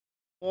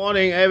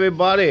Morning,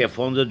 everybody,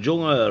 from the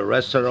jungle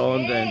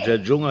restaurant and the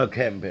jungle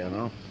camp.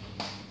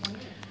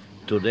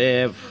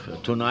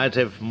 Tonight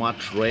have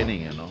much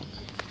raining.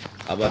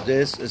 But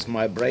this is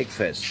my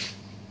breakfast.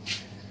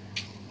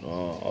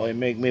 I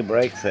make me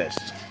breakfast.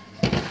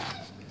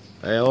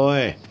 Hey,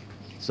 oi,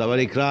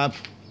 somebody clap.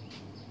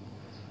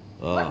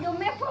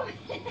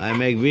 I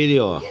make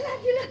video.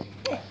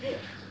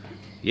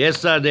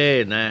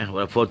 Yesterday,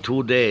 well, for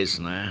 2 days,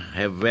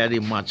 have very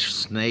much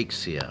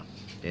snakes here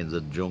in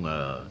the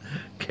jungle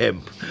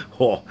camp.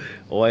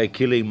 I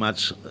killing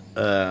much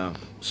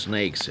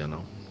snakes.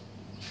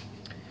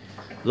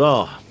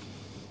 So,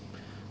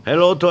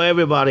 hello to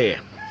everybody.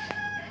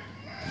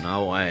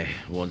 Now I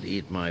won't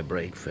eat my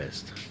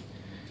breakfast.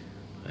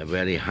 I'm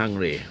very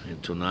hungry.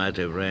 And tonight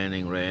it's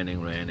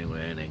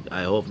raining.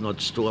 I hope not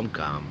storm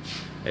come.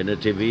 And the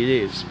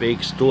TV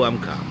speaks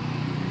storm come.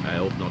 I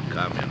hope not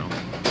come.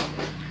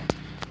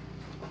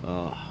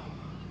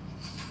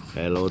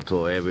 Hello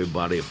to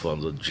everybody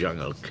from the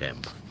jungle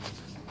camp.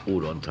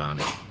 Udon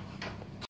Thani.